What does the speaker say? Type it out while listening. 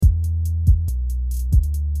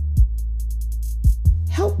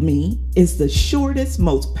me is the shortest,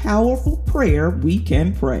 most powerful prayer we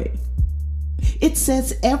can pray. It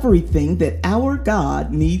says everything that our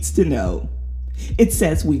God needs to know. It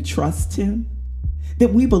says we trust Him,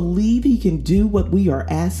 that we believe He can do what we are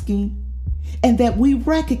asking, and that we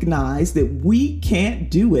recognize that we can't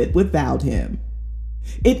do it without Him.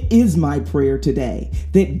 It is my prayer today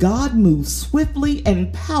that God moves swiftly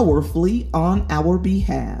and powerfully on our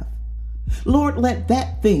behalf. Lord, let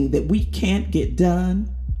that thing that we can't get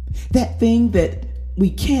done, that thing that we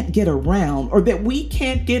can't get around or that we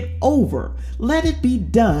can't get over, let it be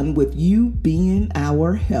done with you being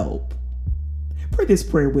our help. Pray this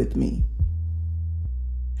prayer with me.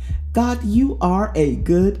 God, you are a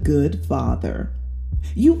good Father.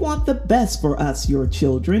 You want the best for us, your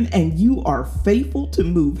children, and you are faithful to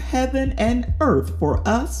move heaven and earth for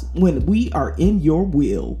us when we are in your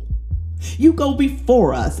will. You go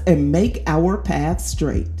before us and make our path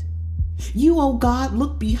straight. You, oh God,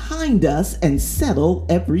 look behind us and settle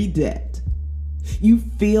every debt. You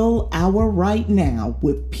fill our right now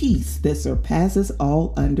with peace that surpasses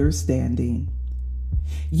all understanding.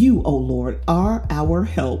 You, O Lord, are our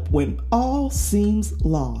help when all seems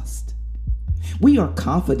lost. We are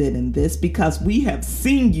confident in this because we have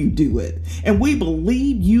seen you do it, and we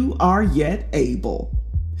believe you are yet able.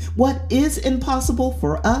 What is impossible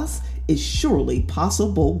for us is surely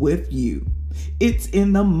possible with you. It's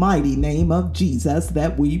in the mighty name of Jesus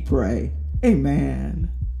that we pray.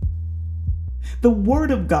 Amen. The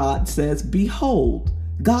Word of God says, "Behold,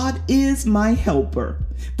 God is my helper.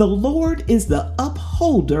 The Lord is the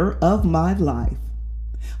upholder of my life."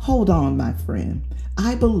 Hold on, my friend.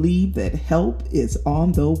 I believe that help is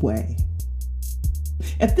on the way.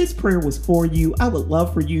 If this prayer was for you, I would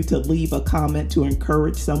love for you to leave a comment to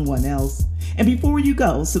encourage someone else. And before you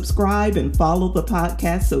go, subscribe and follow the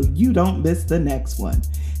podcast so you don't miss the next one.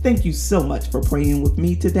 Thank you so much for praying with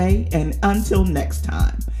me today. And until next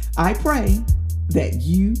time, I pray that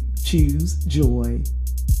you choose joy.